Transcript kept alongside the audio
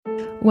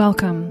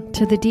Welcome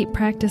to the Deep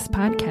Practice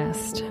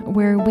Podcast,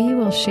 where we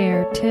will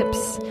share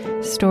tips,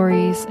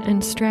 stories,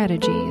 and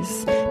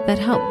strategies that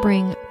help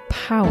bring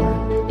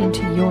power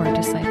into your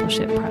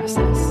discipleship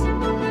process.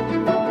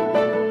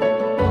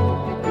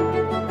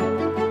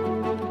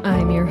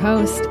 I'm your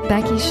host,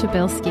 Becky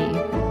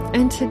Shabilsky,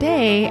 and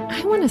today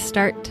I want to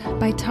start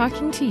by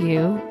talking to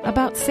you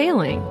about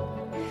sailing.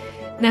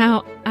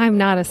 Now, I'm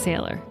not a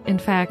sailor. In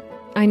fact,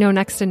 I know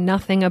next to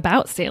nothing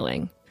about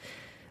sailing,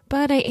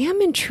 but I am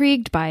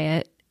intrigued by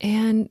it.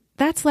 And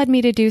that's led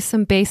me to do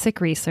some basic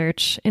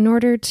research in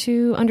order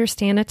to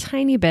understand a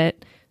tiny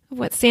bit of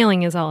what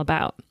sailing is all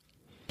about.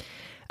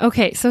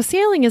 Okay, so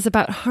sailing is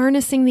about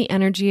harnessing the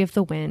energy of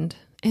the wind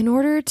in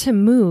order to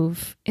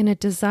move in a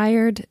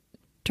desired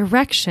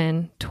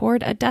direction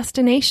toward a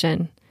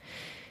destination.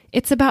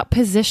 It's about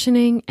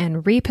positioning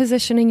and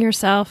repositioning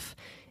yourself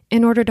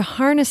in order to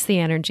harness the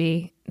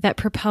energy that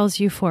propels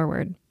you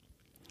forward.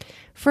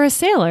 For a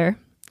sailor,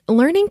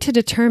 learning to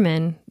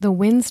determine the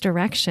wind's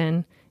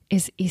direction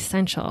is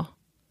essential.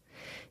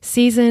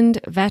 Seasoned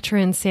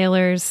veteran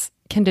sailors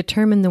can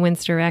determine the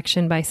wind's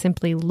direction by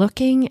simply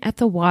looking at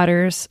the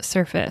water's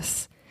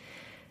surface.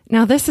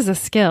 Now, this is a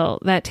skill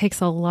that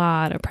takes a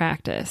lot of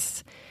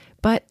practice,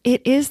 but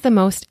it is the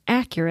most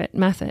accurate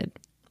method.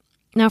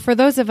 Now, for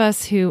those of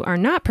us who are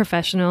not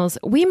professionals,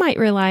 we might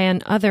rely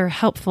on other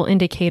helpful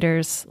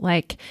indicators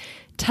like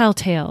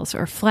telltales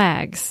or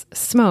flags,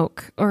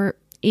 smoke, or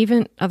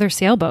even other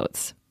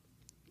sailboats.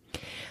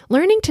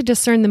 Learning to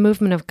discern the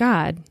movement of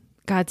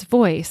God's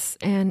voice,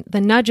 and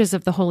the nudges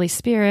of the Holy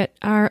Spirit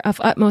are of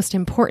utmost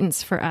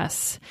importance for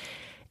us.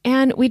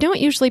 And we don't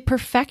usually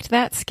perfect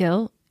that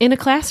skill in a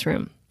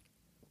classroom.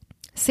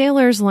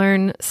 Sailors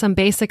learn some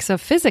basics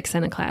of physics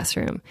in a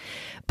classroom,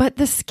 but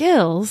the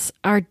skills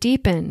are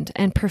deepened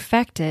and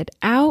perfected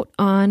out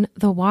on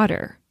the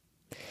water.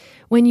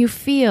 When you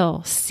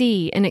feel,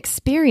 see, and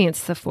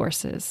experience the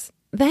forces,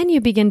 then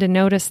you begin to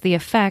notice the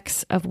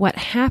effects of what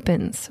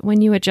happens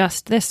when you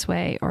adjust this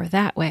way or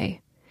that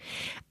way.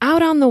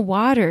 Out on the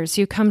waters,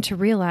 you come to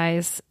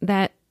realize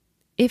that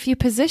if you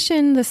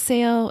position the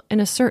sail in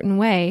a certain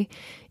way,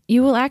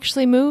 you will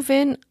actually move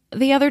in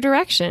the other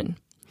direction.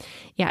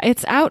 Yeah,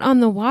 it's out on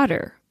the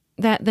water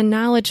that the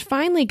knowledge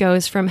finally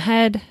goes from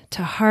head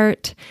to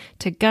heart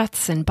to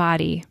guts and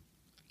body.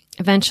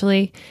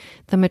 Eventually,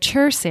 the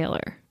mature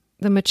sailor,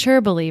 the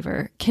mature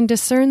believer, can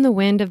discern the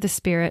wind of the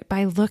Spirit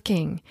by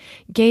looking,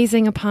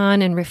 gazing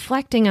upon, and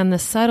reflecting on the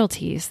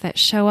subtleties that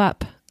show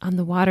up on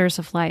the waters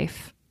of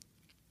life.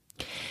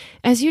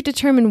 As you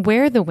determine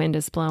where the wind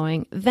is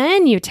blowing,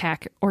 then you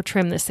tack or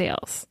trim the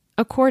sails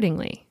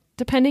accordingly,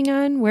 depending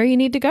on where you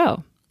need to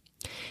go.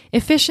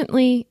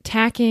 Efficiently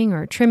tacking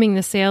or trimming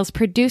the sails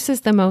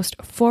produces the most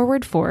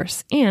forward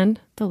force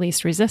and the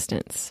least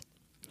resistance.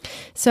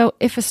 So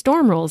if a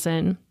storm rolls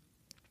in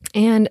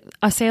and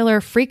a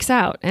sailor freaks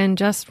out and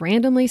just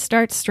randomly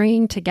starts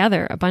stringing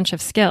together a bunch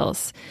of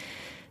skills,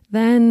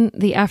 then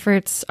the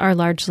efforts are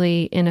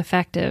largely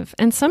ineffective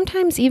and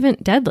sometimes even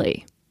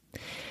deadly.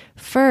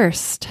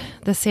 First,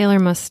 the sailor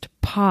must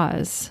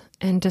pause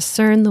and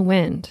discern the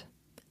wind,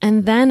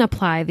 and then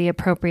apply the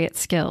appropriate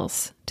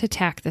skills to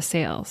tack the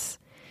sails.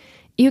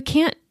 You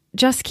can't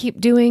just keep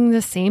doing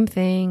the same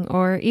thing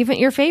or even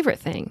your favorite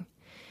thing.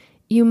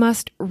 You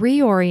must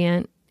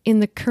reorient in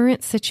the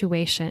current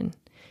situation.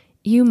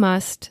 You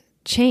must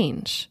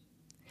change.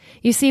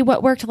 You see,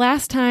 what worked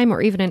last time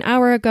or even an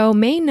hour ago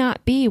may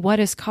not be what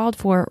is called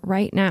for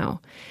right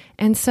now.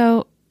 And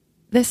so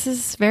this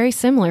is very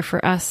similar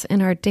for us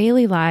in our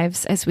daily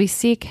lives as we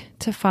seek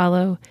to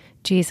follow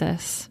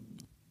Jesus.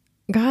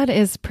 God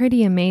is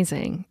pretty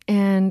amazing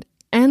and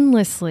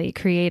endlessly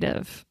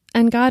creative,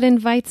 and God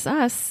invites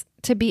us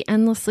to be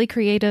endlessly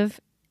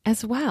creative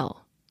as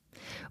well.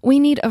 We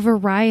need a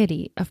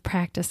variety of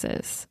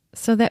practices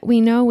so that we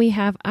know we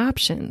have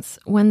options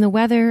when the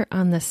weather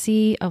on the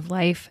sea of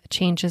life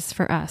changes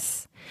for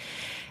us.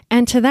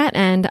 And to that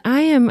end,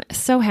 I am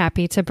so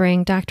happy to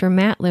bring Dr.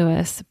 Matt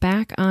Lewis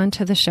back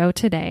onto the show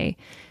today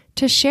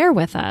to share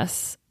with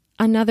us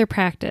another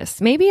practice.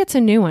 Maybe it's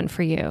a new one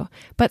for you,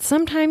 but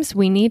sometimes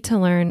we need to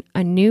learn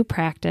a new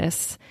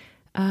practice,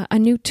 a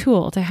new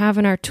tool to have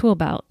in our tool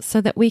belt so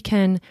that we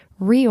can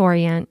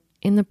reorient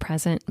in the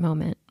present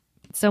moment.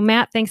 So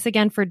Matt, thanks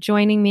again for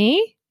joining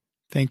me.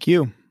 Thank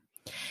you.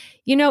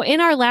 You know, in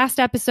our last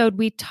episode,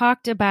 we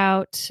talked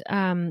about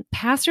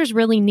pastors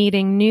really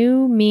needing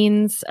new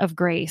means of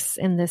grace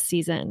in this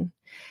season.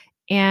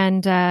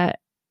 And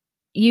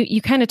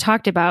you kind of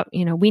talked about,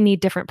 we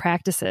need different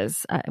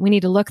practices. We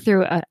need to look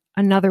through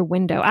another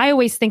window. I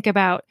always think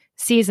about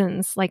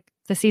seasons, like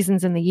the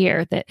seasons in the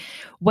year, that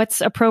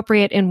what's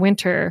appropriate in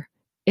winter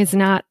is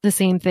not the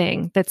same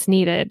thing that's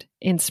needed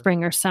in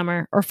spring or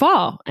summer or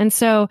fall. And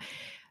so,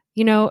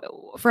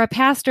 for a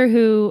pastor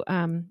who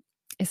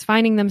is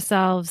finding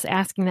themselves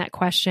asking that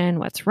question,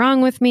 what's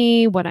wrong with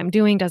me? What I'm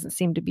doing doesn't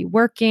seem to be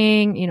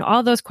working,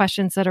 all those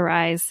questions that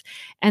arise.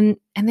 And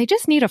they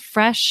just need a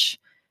fresh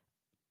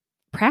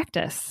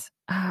practice.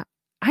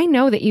 I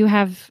know that you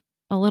have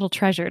a little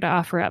treasure to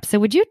offer up. So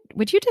would you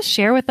just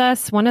share with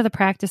us one of the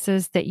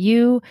practices that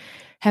you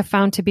have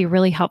found to be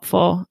really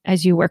helpful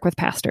as you work with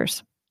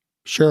pastors?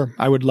 Sure,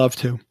 I would love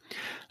to.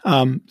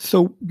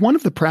 So one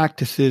of the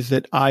practices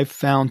that I've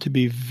found to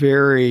be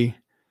very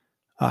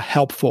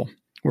helpful,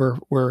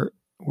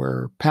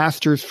 where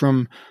pastors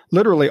from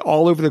literally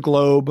all over the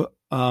globe,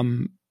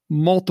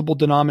 multiple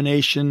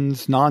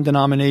denominations,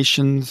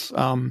 non-denominations,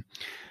 and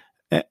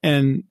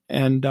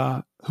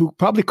who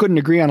probably couldn't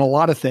agree on a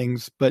lot of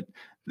things, but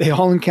they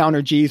all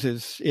encounter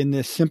Jesus in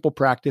this simple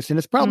practice, and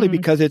it's probably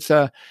because it's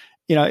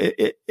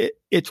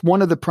it's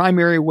one of the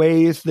primary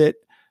ways that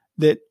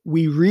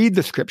we read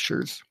the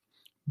scriptures.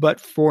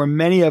 But for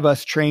many of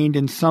us trained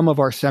in some of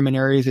our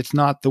seminaries, it's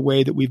not the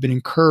way that we've been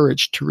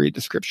encouraged to read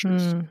the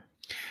scriptures.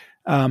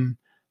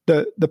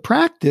 The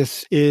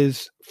practice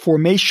is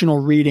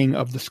formational reading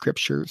of the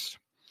scriptures.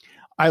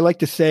 I like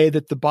to say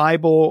that the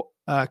Bible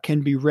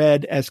can be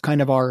read as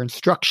kind of our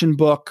instruction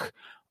book,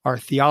 our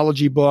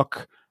theology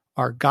book,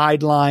 our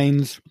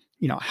guidelines,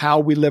 how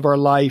we live our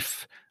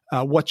life,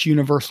 what's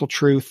universal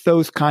truth,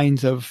 those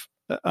kinds of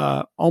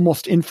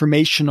almost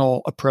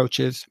informational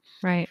approaches.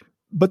 Right.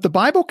 But the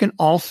Bible can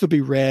also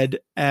be read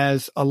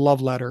as a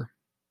love letter.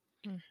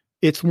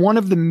 It's one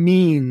of the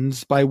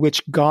means by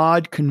which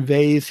God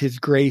conveys his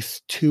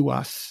grace to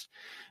us.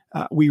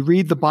 We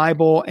read the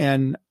Bible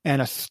and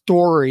a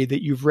story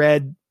that you've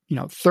read,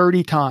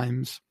 30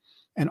 times,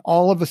 and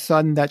all of a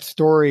sudden that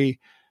story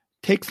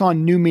takes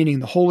on new meaning.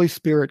 The Holy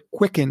Spirit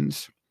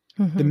quickens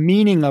the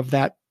meaning of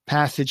that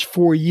passage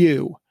for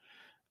you.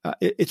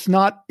 It's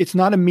not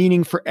a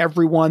meaning for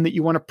everyone that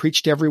you want to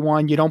preach to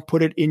everyone. You don't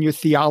put it in your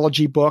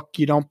theology book.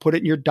 You don't put it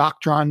in your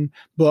doctrine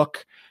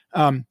book.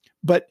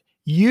 But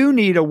you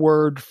need a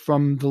word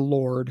from the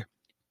Lord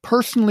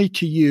personally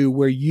to you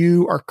where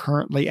you are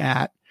currently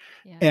at.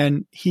 Yeah.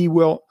 And he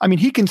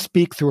can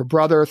speak through a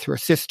brother, through a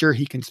sister.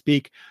 He can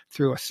speak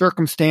through a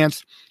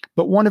circumstance.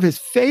 But one of his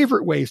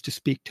favorite ways to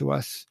speak to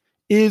us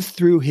is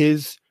through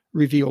his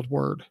revealed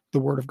word, the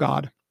word of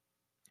God.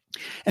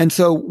 And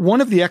so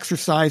one of the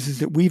exercises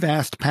that we've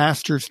asked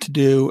pastors to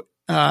do,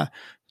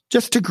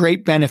 just to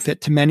great benefit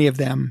to many of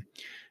them,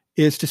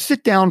 is to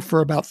sit down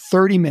for about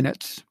 30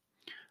 minutes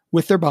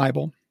with their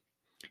Bible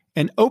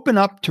and open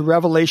up to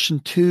Revelation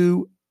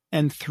 2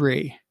 and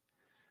 3.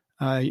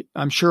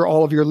 I'm sure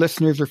all of your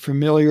listeners are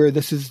familiar.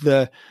 This is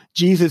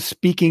Jesus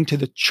speaking to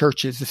the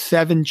churches, the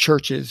 7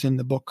 churches in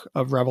the book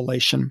of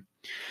Revelation.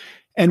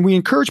 And we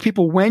encourage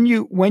people, when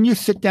you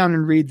sit down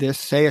and read this,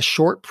 say a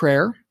short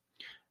prayer,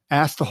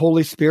 ask the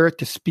Holy Spirit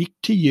to speak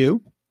to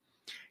you,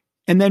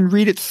 and then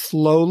read it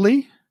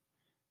slowly,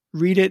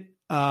 read it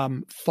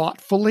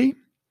thoughtfully,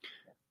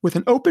 with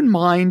an open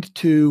mind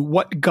to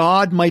what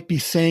God might be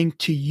saying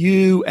to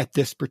you at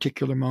this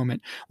particular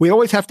moment. We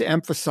always have to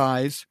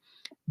emphasize,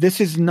 this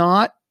is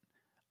not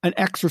an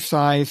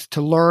exercise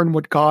to learn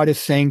what God is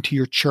saying to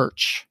your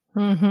church.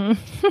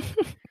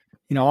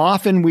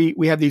 Often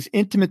we have these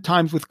intimate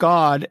times with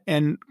God,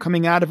 and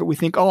coming out of it, we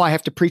think, oh, I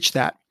have to preach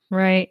that.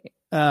 Right.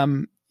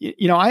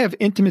 I have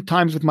intimate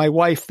times with my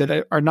wife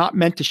that are not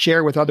meant to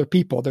share with other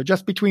people. They're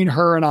just between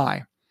her and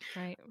I.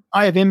 Right.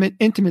 I have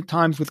intimate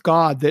times with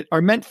God that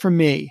are meant for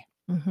me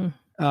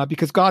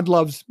because God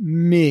loves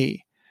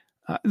me.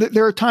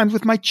 There are times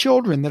with my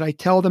children that I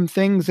tell them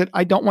things that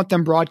I don't want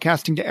them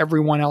broadcasting to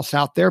everyone else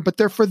out there, but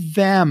they're for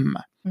them.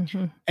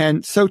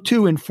 And so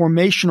too in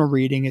formational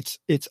reading,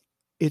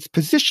 it's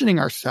positioning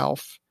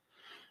ourselves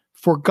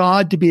for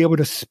God to be able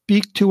to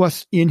speak to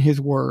us in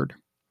his word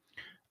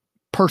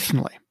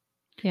personally.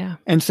 Yeah.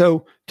 And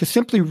so to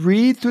simply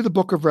read through the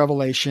book of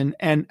Revelation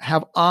and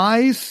have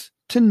eyes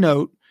to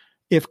note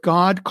if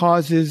God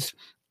causes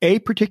a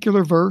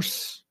particular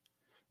verse,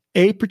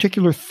 a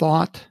particular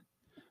thought,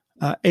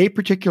 a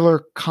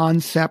particular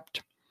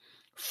concept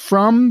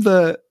from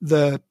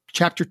the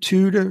chapter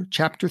 2 to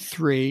chapter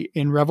 3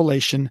 in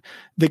Revelation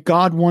that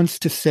God wants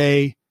to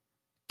say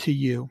to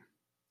you.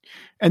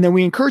 And then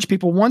we encourage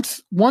people,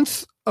 once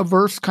a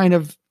verse kind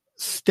of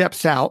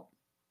steps out,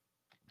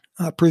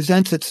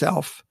 presents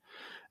itself,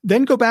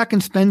 then go back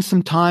and spend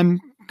some time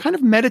kind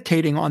of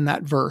meditating on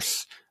that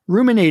verse,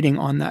 ruminating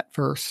on that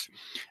verse,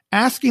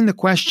 asking the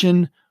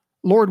question,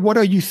 Lord, what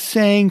are you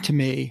saying to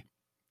me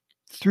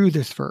through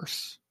this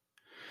verse?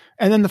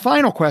 And then the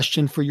final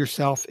question for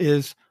yourself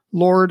is,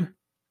 Lord,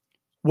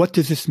 what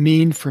does this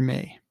mean for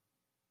me?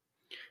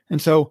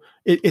 And so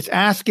it's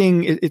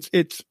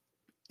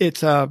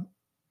a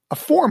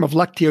form of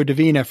Lectio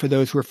Divina for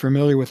those who are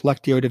familiar with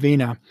Lectio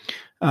Divina,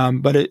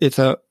 but it's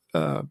a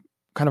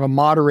kind of a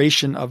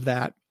moderation of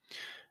that,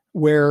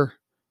 where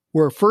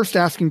we're first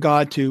asking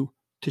God to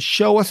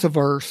show us a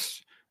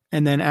verse,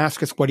 and then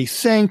ask us what he's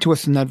saying to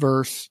us in that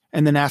verse,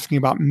 and then asking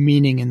about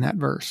meaning in that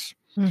verse.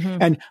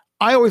 And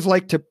I always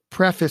like to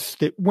preface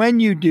that when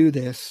you do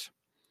this,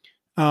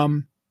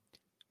 come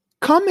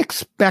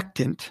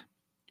expectant,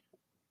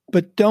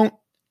 but don't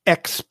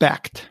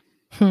expect.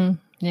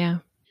 Yeah.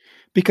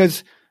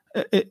 Because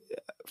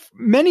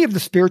many of the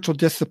spiritual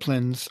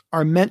disciplines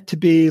are meant to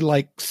be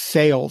like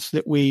sails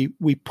that we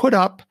put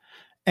up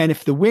And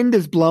if the wind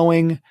is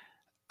blowing,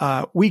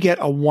 we get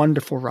a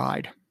wonderful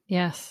ride.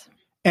 Yes.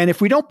 And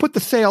if we don't put the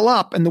sail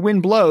up and the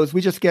wind blows,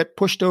 we just get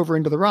pushed over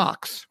into the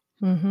rocks.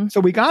 Mm-hmm. So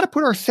we got to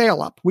put our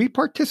sail up. We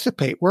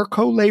participate. We're a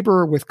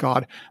co-laborer with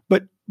God,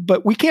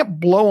 but we can't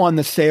blow on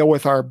the sail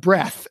with our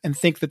breath and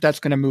think that that's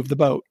going to move the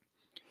boat.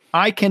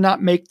 I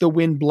cannot make the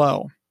wind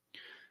blow.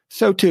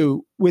 So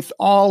too, with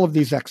all of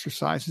these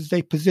exercises,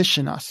 they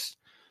position us.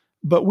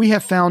 But we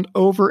have found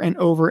over and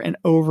over and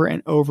over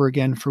and over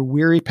again for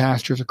weary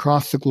pastors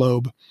across the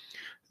globe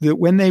that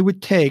when they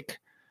would take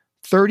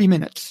 30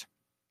 minutes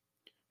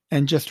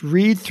and just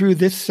read through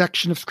this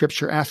section of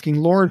Scripture, asking,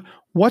 Lord,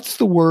 what's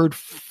the word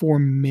for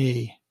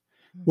me?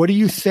 What are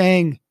you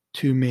saying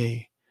to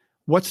me?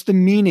 What's the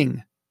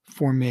meaning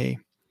for me?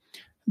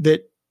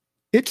 That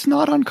it's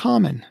not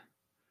uncommon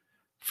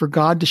for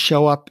God to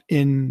show up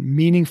in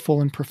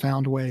meaningful and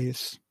profound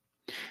ways.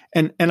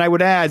 And I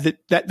would add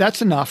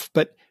that's enough,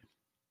 but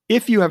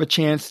if you have a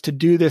chance to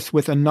do this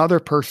with another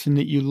person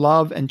that you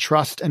love and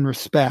trust and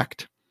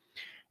respect,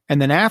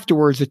 and then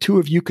afterwards the two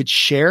of you could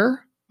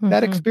share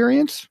that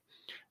experience,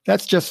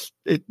 that's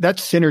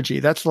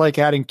synergy. That's like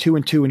adding 2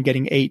 and 2 and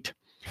getting 8.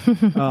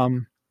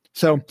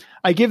 So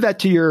I give that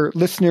to your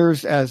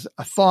listeners as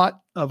a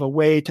thought of a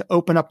way to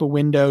open up a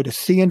window to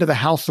see into the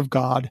house of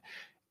God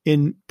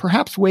in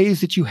perhaps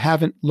ways that you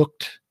haven't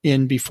looked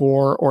in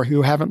before or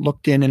you haven't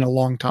looked in a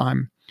long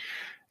time,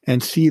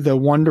 and see the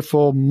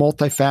wonderful,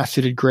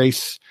 multifaceted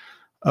grace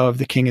of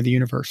the King of the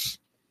universe.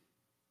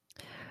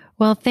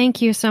 Well,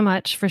 thank you so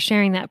much for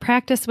sharing that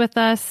practice with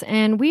us.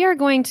 And we are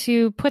going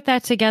to put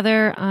that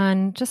together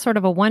on just sort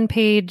of a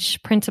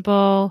one-page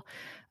printable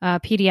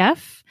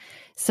PDF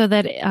so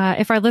that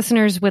if our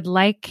listeners would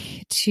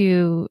like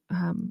to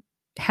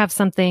have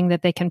something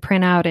that they can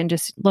print out and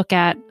just look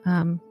at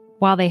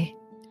while they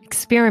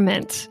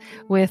experiment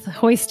with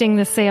hoisting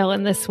the sail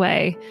in this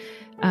way,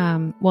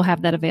 we'll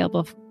have that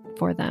available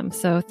for them.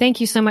 So thank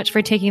you so much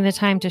for taking the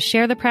time to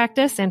share the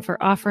practice and for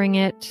offering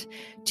it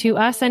to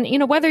us. And,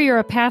 whether you're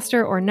a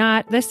pastor or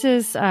not, this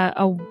is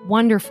a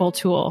wonderful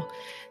tool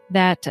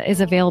that is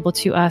available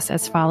to us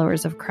as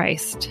followers of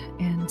Christ.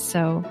 And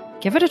so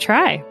give it a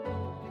try.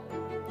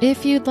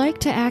 If you'd like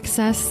to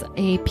access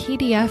a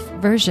PDF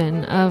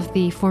version of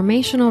the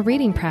formational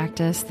reading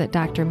practice that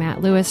Dr.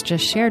 Matt Lewis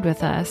just shared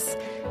with us,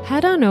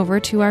 head on over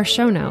to our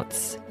show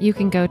notes. You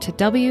can go to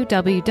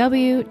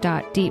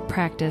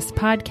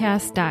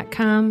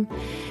www.deeppracticepodcast.com,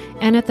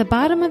 and at the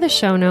bottom of the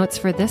show notes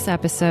for this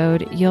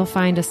episode, you'll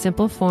find a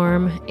simple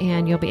form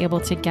and you'll be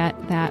able to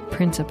get that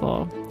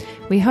printable.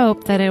 We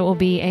hope that it will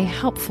be a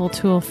helpful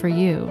tool for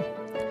you.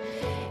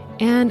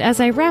 And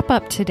as I wrap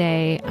up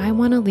today, I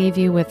want to leave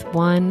you with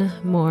one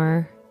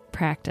more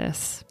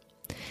practice.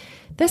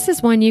 This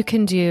is one you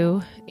can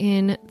do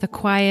in the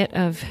quiet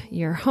of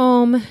your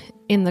home,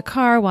 in the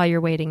car while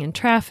you're waiting in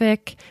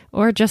traffic,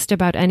 or just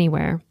about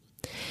anywhere.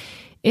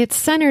 It's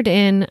centered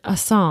in a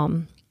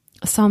psalm,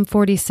 Psalm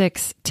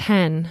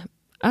 46:10.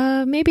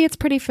 Maybe it's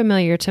pretty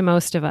familiar to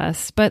most of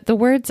us, but the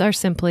words are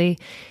simply,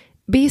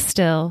 "Be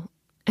still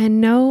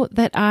and know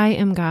that I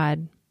am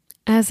God."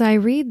 As I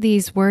read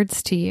these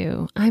words to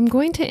you, I'm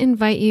going to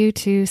invite you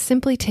to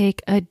simply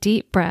take a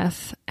deep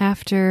breath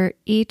after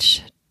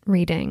each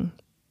reading.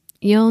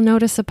 You'll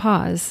notice a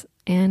pause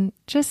and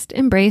just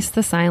embrace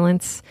the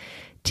silence.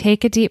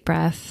 Take a deep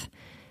breath,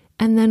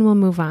 and then we'll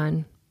move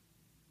on.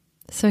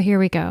 So here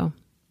we go.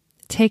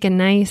 Take a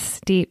nice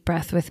deep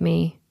breath with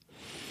me.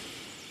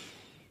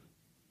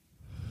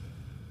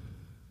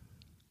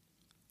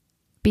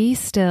 Be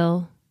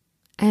still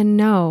and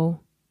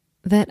know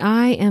that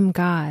I am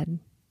God.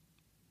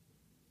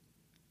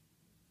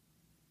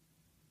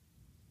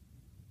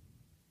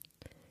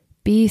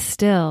 Be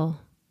still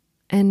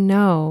and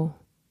know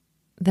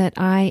that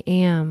I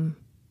am.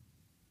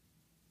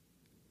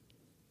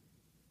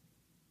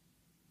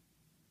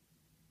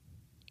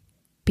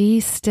 Be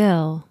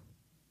still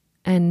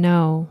and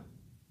know.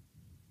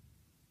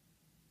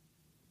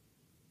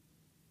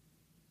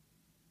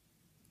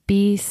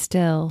 Be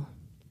still.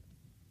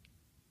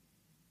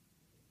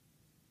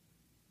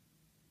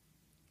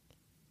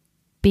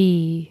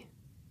 Be.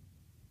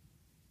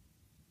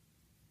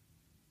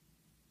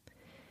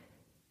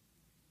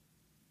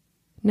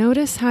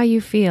 Notice how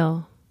you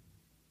feel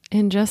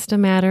in just a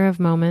matter of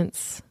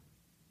moments,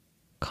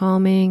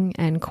 calming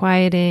and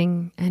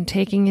quieting and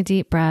taking a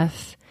deep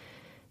breath,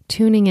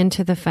 tuning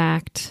into the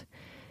fact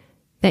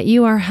that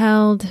you are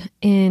held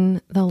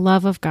in the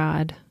love of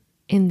God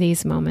in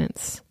these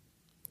moments.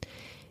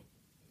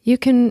 You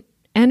can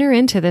enter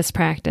into this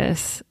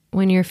practice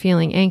when you're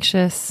feeling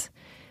anxious,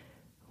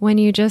 when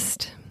you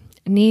just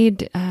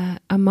need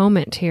a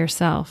moment to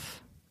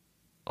yourself,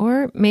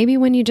 or maybe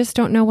when you just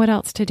don't know what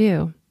else to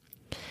do.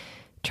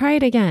 Try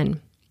it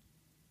again.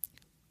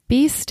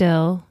 Be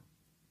still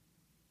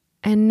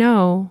and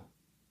know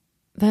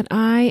that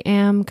I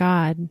am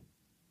God.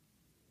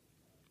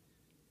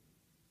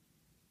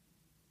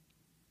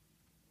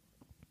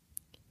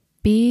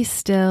 Be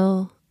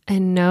still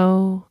and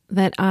know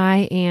that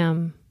I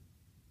am.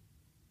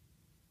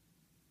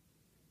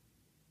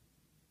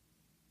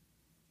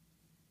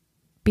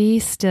 Be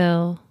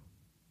still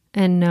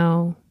and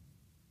know.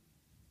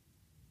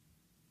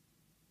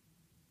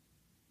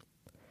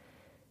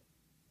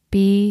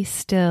 Be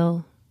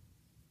still.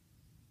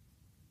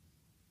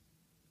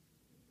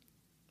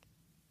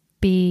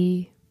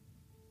 Be.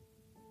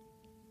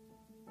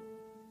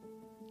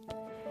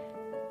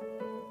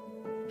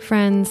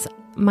 Friends,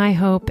 my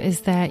hope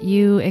is that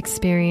you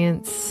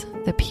experience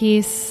the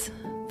peace,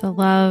 the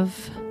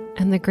love,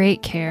 and the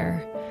great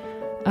care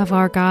of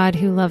our God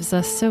who loves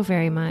us so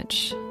very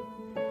much.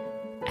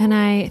 And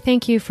I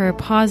thank you for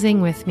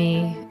pausing with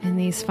me in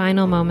these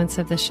final moments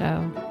of the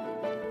show.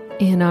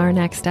 In our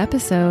next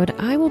episode,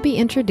 I will be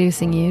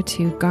introducing you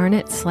to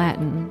Garnet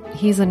Slatton.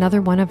 He's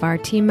another one of our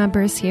team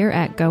members here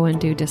at Go and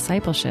Do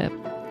Discipleship.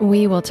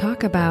 We will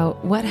talk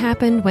about what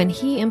happened when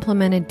he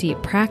implemented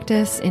deep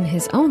practice in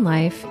his own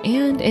life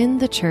and in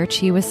the church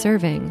he was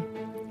serving.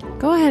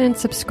 Go ahead and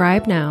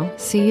subscribe now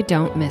so you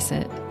don't miss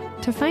it.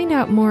 To find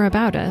out more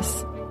about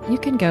us, you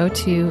can go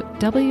to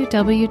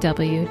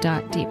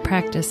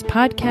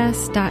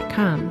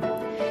www.deeppracticepodcast.com.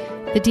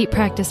 The Deep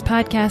Practice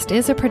Podcast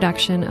is a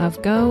production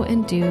of Go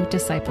and Do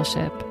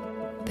Discipleship.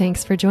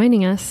 Thanks for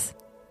joining us.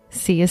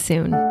 See you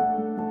soon.